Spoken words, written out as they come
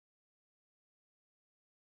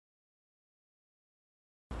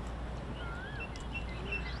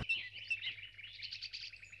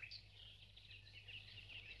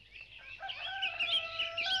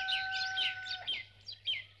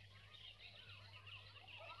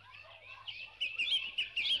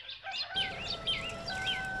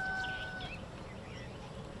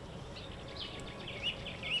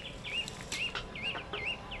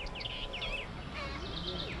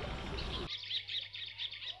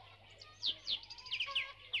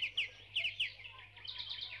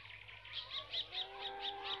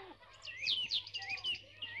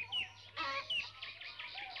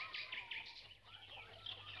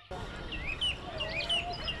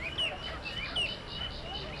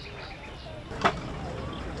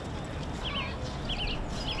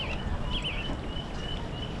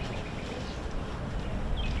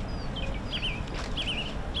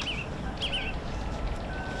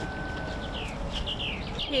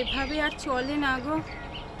এভাবে আর চলে না গো।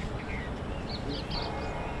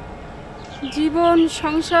 জীবন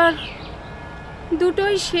সংসার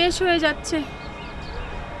দুটোই শেষ হয়ে যাচ্ছে।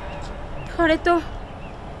 ঘরে তো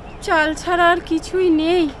চাল ছাড়া আর কিছুই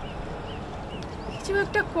নেই। কিছু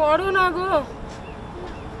একটা করো না গো।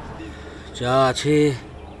 যা আছে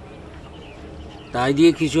তাই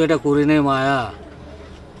দিয়ে কিছু একটা করে নে মায়া।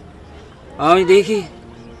 আমি দেখি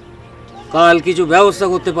কাল কিছু ব্যবস্থা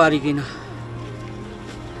করতে পারি কিনা।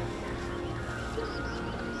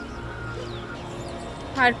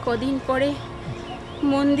 আর কদিন পরে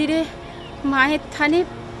মন্দিরে মায়ের থানে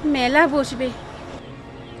মেলা বসবে।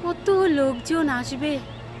 কত লোকজন আসবে,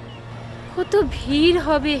 কত ভিড়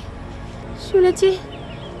হবে। শুনেছি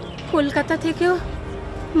কলকাতা থেকেও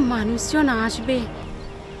মানুষজন আসবে,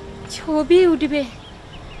 ছবি উঠবে।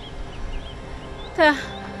 তা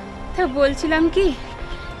তা বলছিলাম কি,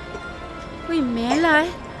 ওই মেলায়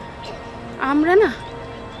আমরা না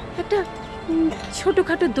একটা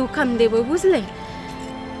ছোটোখাটো দোকান দেব, বুঝলে?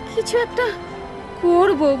 কিছু একটা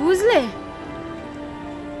করবো, বুঝলে?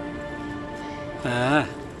 হ্যাঁ,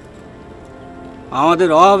 আমাদের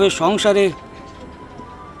অভাবের সংসারে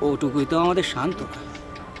ওটুকুই তো আমাদের সান্ত্বনা।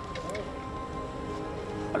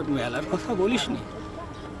 আর মেলার কথা বলিসনি,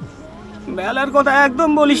 মেলার কথা একদম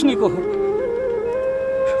বলিসনি কহ।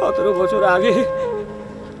 17 বছর আগে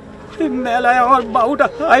ওই মেলায় আমার বাবুটা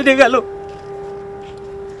হারিয়ে গেল।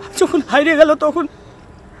 যখন হারিয়ে গেল তখন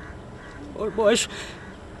ওর বয়স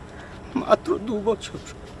মাত্র 2 বছর।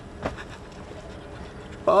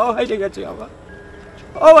 হারিয়ে গেছে আমার,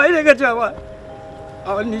 হারিয়ে গেছে আমার।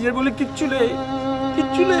 আমার নিজের বলে কিচ্ছু নেই,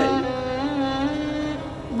 কিচ্ছু নেই।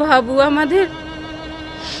 বাবু আমাদের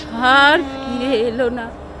আর ফিরে এলো না।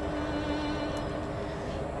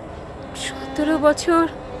 17 বছর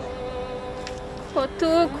কত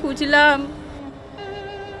খুঁজলাম।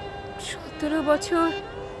 17 বছর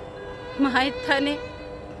মায়ের থানে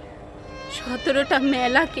 17টা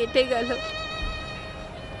মেলা কেটে গেল।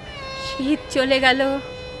 শীত চলে গেল,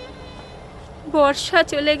 বর্ষা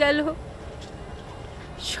চলে গেল,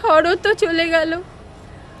 শরৎও চলে গেল,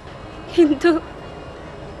 কিন্তু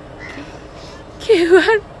কেউ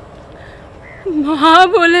আর মা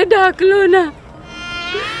বলে ডাকলো না,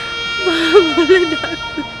 মা বলে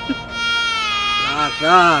ডাকলো। রাখ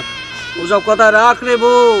রাখ, ওসব কথা রাখ রে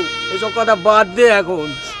বউ, এসব কথা বাদ দে এখন।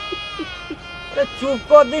 চুপ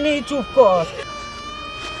কর দিনি, চুপ কর।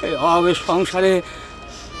 এই অভাবের সংসারে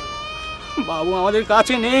বাবু আমাদের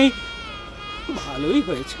কাছে নেই, ভালোই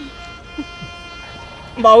হয়েছে।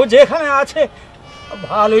 বাবু যেখানে আছে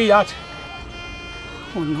ভালোই আছে।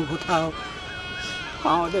 অন্য কোথাও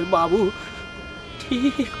আমাদের বাবু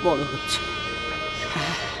ঠিক বড় হচ্ছে।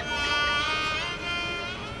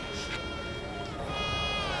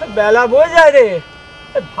 বেলা বয়ে যায় রে,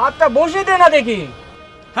 ভাতটা বসে দে না দেখি।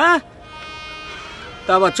 হ্যাঁ,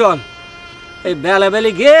 তারপর চল এই বেলা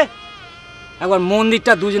বেলে গিয়ে একবার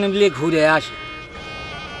মন্দিরটা দুজনে মিলে ঘুরে আসি।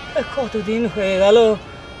 কতদিন হয়ে গেল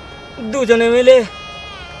দুজনে মিলে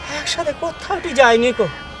একসাথে কোথাও যাইনি কো।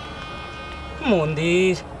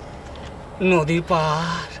 মন্দির, নদীর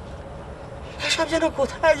পার, এসব যেন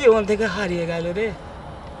কোথায় জীবন থেকে হারিয়ে গেল রে,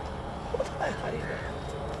 কোথায় হারিয়ে গেল।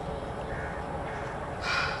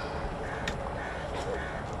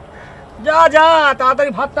 যা যা,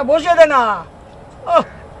 তাড়াতাড়ি ভাতটা বসিয়ে দে না।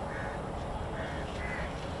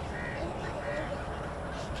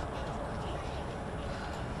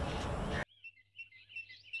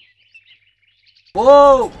 ও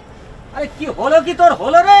আরে কি হলো, কি তোর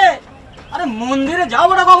হলো রে? আরে মন্দিরে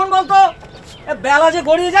যাবো না কখন বলতো? বেলা যে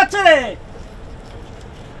গড়িয়ে যাচ্ছে রে।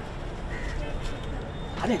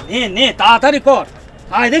 আরে নে নে, তাড়াতাড়ি কর।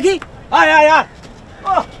 আয় দেখি, আয় আয় আয়।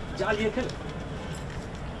 ও জ্বালিয়ে খেলে।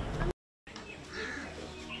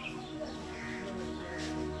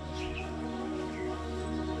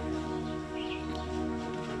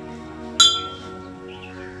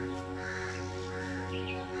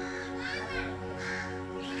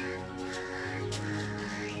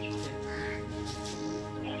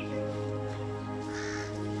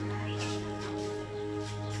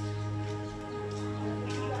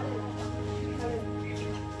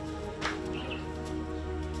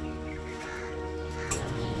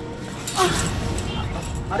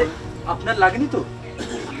 আরে আপনার লাগেনি তো?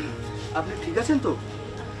 আপনি ঠিক আছেন তো?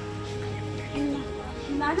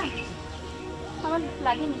 না না, আমার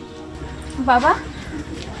লাগেনি। বাবা,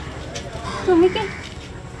 তুমি কি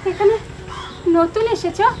এখানে নতুন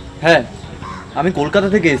এসেছো? হ্যাঁ, আমি কলকাতা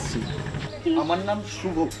থেকে এসেছি। আমার নাম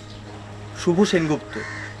শুভ সেনগুপ্ত।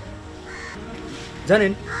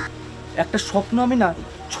 জানেন, একটা স্বপ্ন আমি না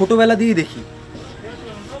ছোটবেলা দিয়ে দেখি।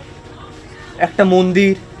 একটা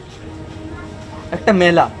মন্দির, একটা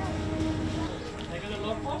মেলা,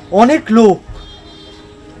 অনেক লোক।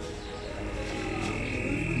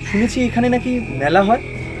 শুনেছি এখানে নাকি মেলা হয়,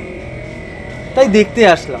 তাই দেখতে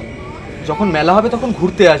আসলাম। যখন মেলা হবে তখন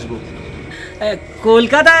ঘুরতে আসবো।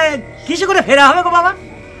 কলকাতায় কিসে করে ফেরা হবে গো বাবা?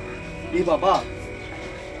 এ বাবা,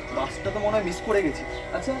 বাসটা তো মনে হয় মিস করে গেছি।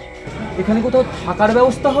 আচ্ছা, এখানে কোথাও থাকার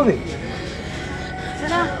ব্যবস্থা হবে?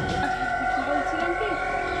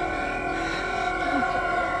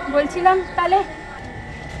 বলছিলাম তাহলে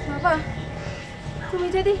বাবা, তুমি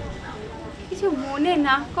যদি কিছু মনে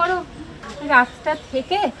না করো, রাস্তা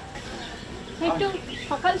থেকে একটু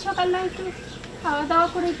সকাল সকাল না একটু খাওয়া দাওয়া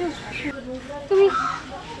করে একটু তুমি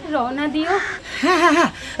রওনা দিও। হ্যাঁ হ্যাঁ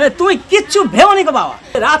হ্যাঁ, তুমি কিচ্ছু ভেবো নি গো বাবা,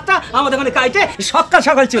 রাতটা আমাদের ওখানে কাইটে সকাল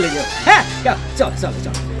সকাল চলে যাও। হ্যাঁ চলো চলো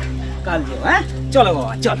চলো, কাল যাও। হ্যাঁ চলো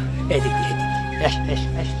বাবা, চলো এদিক দিয়ে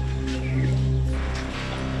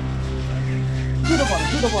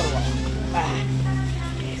জুতো পড়ো বাবা।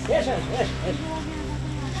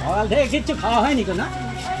 সকাল থেকে কিচ্ছু খাওয়া হয়নি গো? না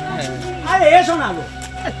আরে এসো না গো,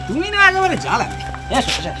 তুমি না একেবারে জ্বালা।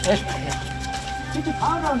 এসো এসো এসো, কিছু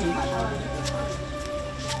খাওয়া দাওয়া নেই।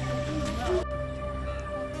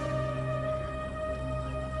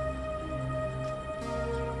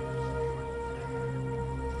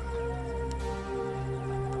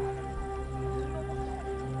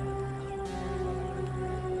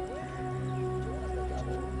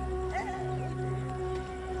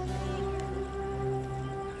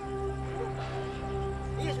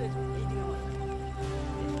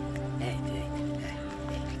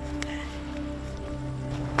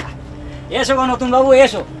 এসো গো নতুন বাবু,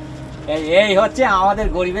 এসো। এই হচ্ছে আমাদের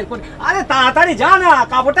গরিবের কোণ। আরে তাড়াতাড়ি যা না,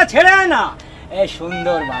 কাপড়টা ছেড়ে আয় না। এই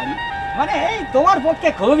সুন্দর বাড়ি, মানে এই তোমার পক্ষে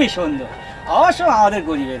খুবই সুন্দর। অবশ্য আমাদের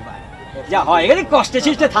গরিবের বাড়ি, যা হয় এখানে কষ্টে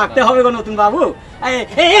সৃষ্টে থাকতে হবে গো নতুন বাবু।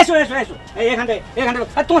 এসো এসো এসো, এই এখানটায়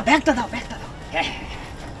তোমার ব্যাগটা দাও, ব্যাগটা দাও।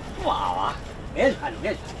 বাবা বেশ ভালো,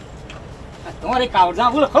 বেশ তোমার এই কাপড়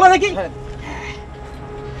জামাগুলো খোলো দেখি।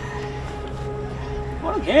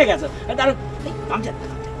 বড় ঘেমে গেছো, দাঁড়ো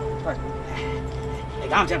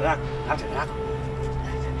গামছাটা রাখ, গামছাটা রাখো।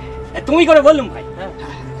 তুমি করে বললুম ভাই।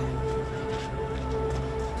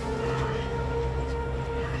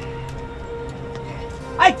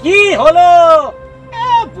 কি হলো,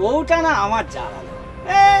 বউটা না আমার জ্বালালো।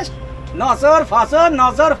 নজর ফসর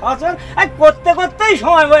নজর ফসর করতে করতেই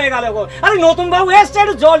সময় হয়ে গেল গো। আরে নতুন বাবু এসছে,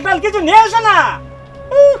 একটু জল টল কিছু নিয়ে এসো না।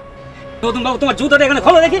 নতুন বাবু তোমার জুতোটা এখানে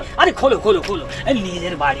খোলো দেখি। আরে খোলো খোলো খোলো,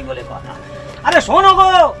 নিজের বাড়ি বলে কথা। আরে শোনো গো,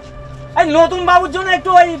 এই নতুন বাবুর জন্য একটু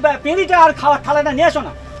ওই পেঁড়িটা আর খাওয়ার থালাটা নিয়ে এসো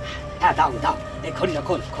না। হ্যাঁ দাও দাও, এই ঘড়িটা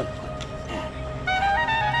খোল খোল।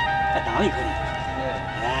 হ্যাঁ দামি ঘড়ি,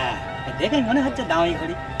 হ্যাঁ দেখে মনে হচ্ছে দামি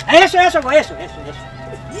ঘড়ি। এসো এসো গো, এসো এসো এসো,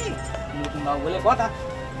 নতুন বাবু বলে কথা।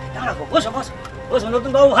 দাঁড়াবো, বসো বসো বসো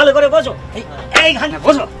নতুন বাবু, ভালো করে বসো। এইখানে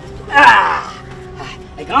বসো।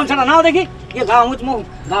 এই গামছাটা নাও দেখি, গা মুখ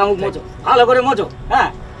মোচো, ভালো করে মোচো। হ্যাঁ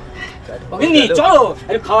চলো,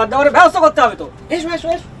 একটু খাবার দাবারের ব্যবস্থা করতে হবে তো। এসো এসো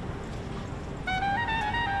এসো।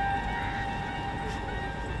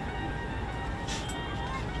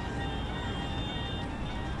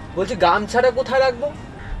 বলছি গামছাটা কোথায় রাখবো?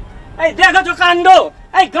 এই দেখো কাণ্ড,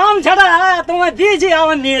 এই গামছাটা তোমায় দিয়েছি,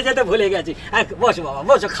 আমার নিয়ে যেতে ভুলে গেছি। বসো বাবা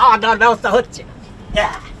বসো, খাওয়া দাওয়ার ব্যবস্থা হচ্ছে।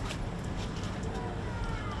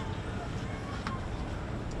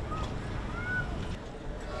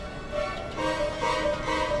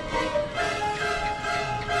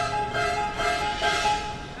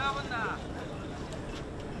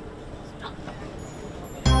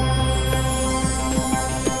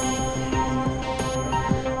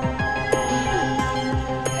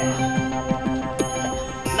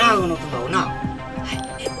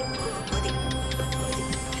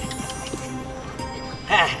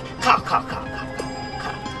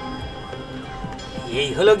 এই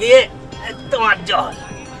হলো গিয়ে তোমার জল।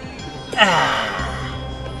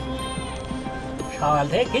 সকাল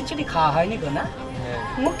থেকে খিচুড়ি খাওয়া হয়নি গো? না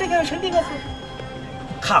মুখটা কেমন শুকিয়ে গেছে।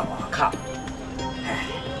 খাও খাও,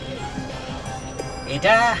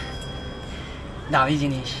 এটা দামি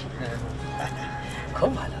জিনিস,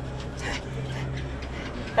 খুব ভালো।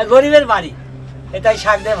 গরিবের বাড়ি, এটাই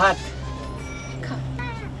শাক দিয়ে ভাত।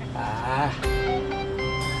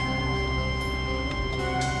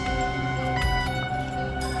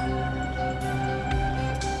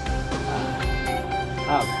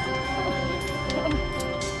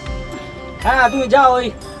 হ্যাঁ তুমি যাও, ওই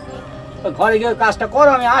ঘরে গিয়ে কাজটা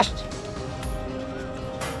করো, আমি আসছি।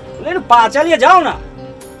 একটু পা চালিয়ে যাও না,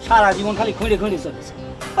 সারা জীবন খালি খুঁড়ে খুঁড়ে চলেছে।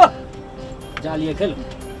 জ্বালিয়ে খেলো,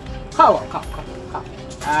 খাও খাও খাও খাও।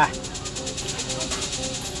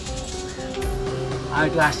 আমি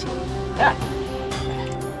একটু আসছি। হ্যাঁ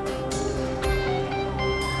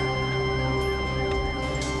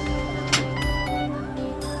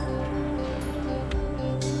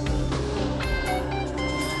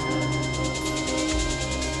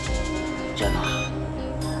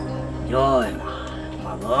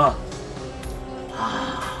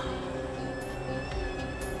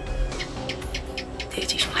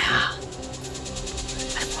দেখছিস মায়া,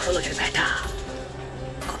 বড় লোকের বেটা,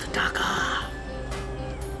 কত টাকা,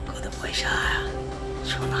 কত পয়সা,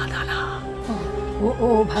 সোনা দানা।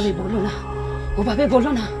 ওভাবে বলো না, ওভাবে বলো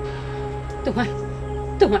না। তোমার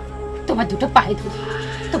তোমার তোমার দুটো পায়ে ধরি,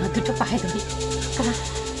 তোমার দুটো পায়ে ধরি।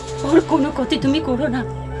 ওর কোনো ক্ষতি তুমি করো না,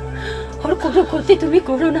 ওর কোনো ক্ষতি তুমি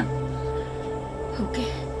করো না। ওকে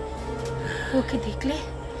ওকে দেখলে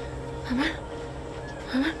আমার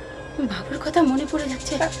আমার বাবুর কথা মনে পড়ে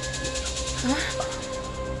যাচ্ছে।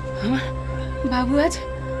 আমার বাবু আজ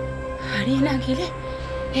হারিয়ে না গেলে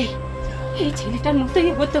এই এই ছেলেটার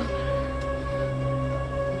মতোই হতো।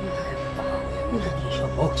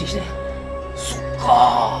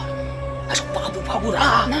 বাবু বাবুরা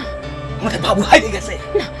না, আমাদের বাবু হারিয়ে গেছে।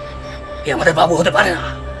 এ আমাদের বাবু হতে পারে না।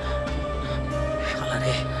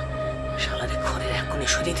 শালারে শালারে ঘরের এখনই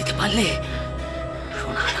সরিয়ে দিতে পারলে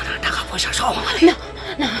সোনা দানা টাকা পয়সা সব আমাদের।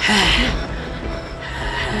 না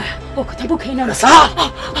ও কথা মুখে না।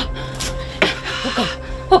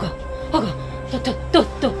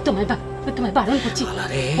 তোমায় বারণ করছি।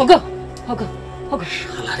 শালারে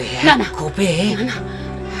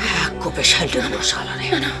এক কোপে শালটে দেবো শালারে।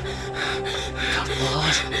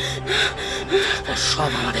 তারপর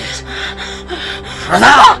সব আমাদের।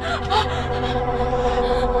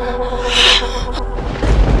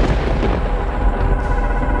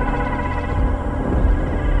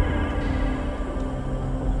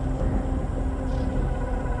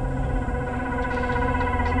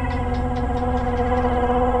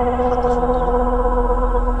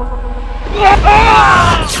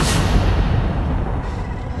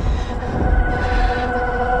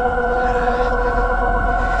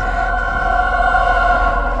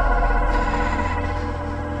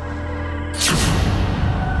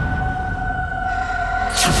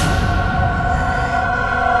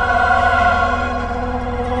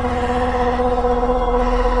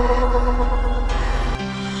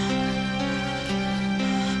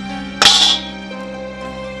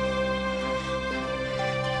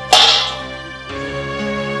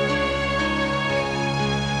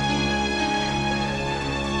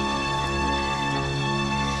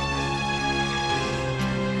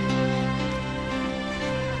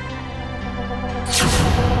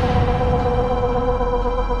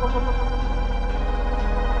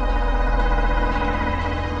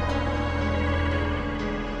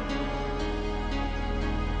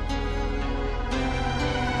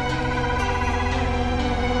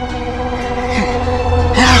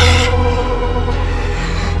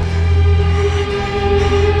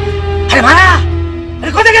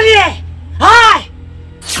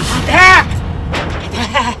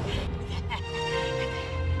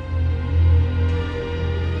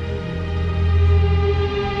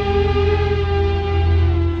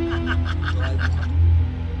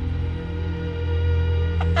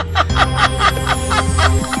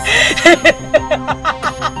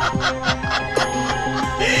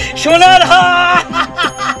 সোনার হার,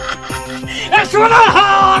 সোনার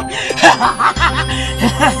হার।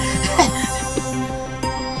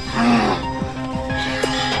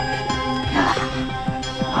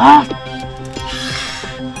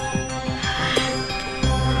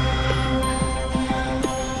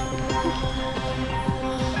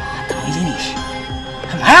 তুমি জিনিস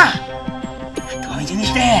মায়া, তুমি জিনিস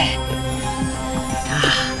রে, এটা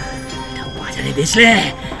বাজারে বেচলে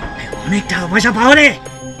অনেক টাকা পয়সা পাও রে।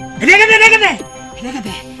 রেখে দে রেখে দে রেখে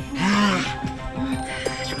দে।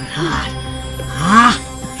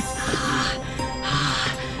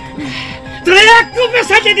 তুই এক কুপে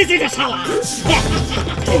সাজিয়ে দিছিস রে শালা।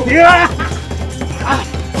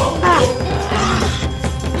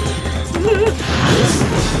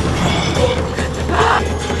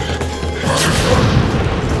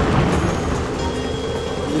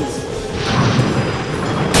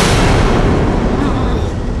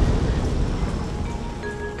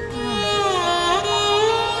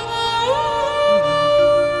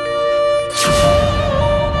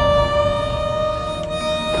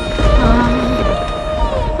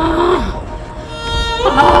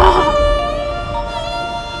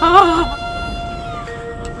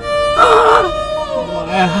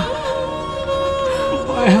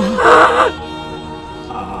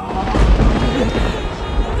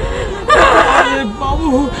 বাবু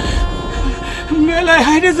মেলায়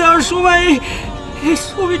হাইটে যাওয়ার সময় এই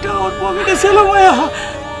ছবিটা ওর পকেটে ছিল। মায়া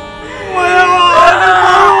মায়া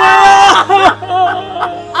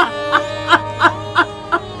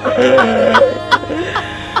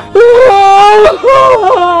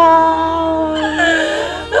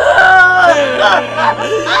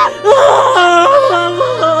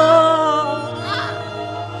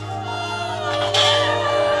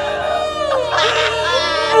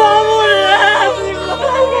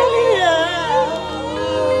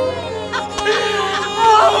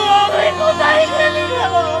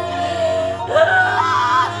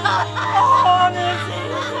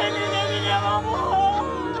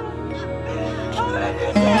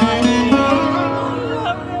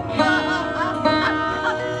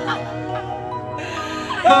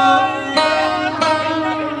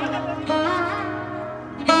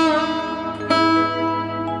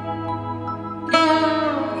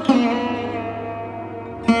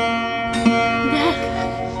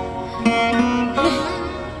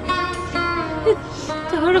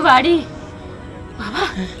বাড়ি। বাবা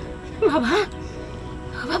বাবা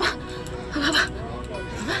বাবা বাবা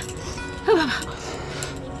বাবা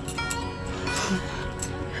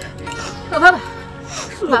বাবা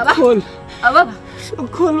বাবা খোল বাবা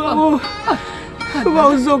খোল বাবু,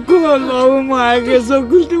 বাবু চোখ খোল বাবু, মাকে চোখ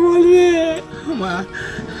খুলতে বলবে। মা,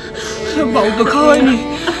 বাবু তো খাওয়ায়নি,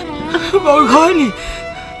 বাবু খাওয়ায়নি।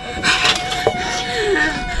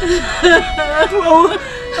 বাবু বাবু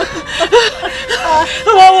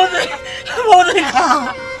বাবু খা,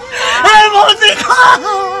 বাবু খা,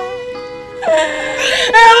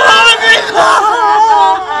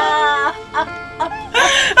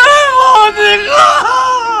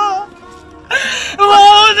 বাবু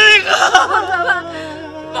খা,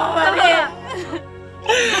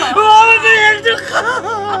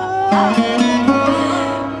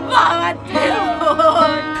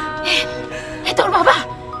 তোর বাবা,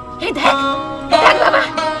 এই দেখ দেখ বাবা,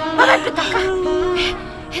 বাবা একটু তাকা,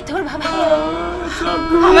 তোর বাবা।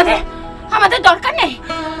 আমাদের আমাদের দরকার নেই,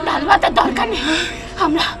 ডাল ভাতের দরকার নেই,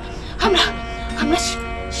 আমরা আমরা আমরা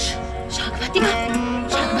শাকভাতি খাবো,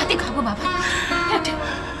 শাকভাতি খাবো বাবা। একটু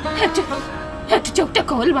একটু একটু চোখটা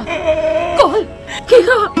খোল বাবা, খোল। কি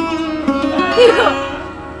গো কি গো